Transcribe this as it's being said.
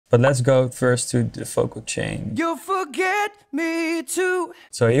But let's go first to the vocal chain. You forget me too.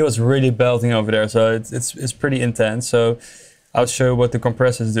 So he was really belting over there, so it's pretty intense. So I'll show you what the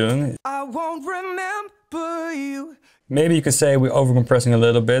compressor is doing. I won't remember you. Maybe you could say we're overcompressing a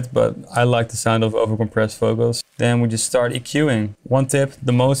little bit, but I like the sound of overcompressed vocals. Then we just start EQing. One tip,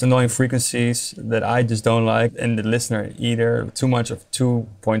 the most annoying frequencies that I just don't like, and the listener either, too much of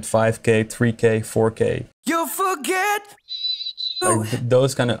 2.5K, 3K, 4K. You forget. Like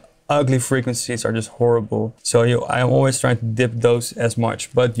those kind of ugly frequencies are just horrible. So I'm always trying to dip those as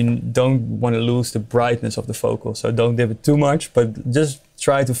much, but you don't want to lose the brightness of the vocal. So don't dip it too much, but just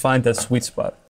try to find that sweet spot.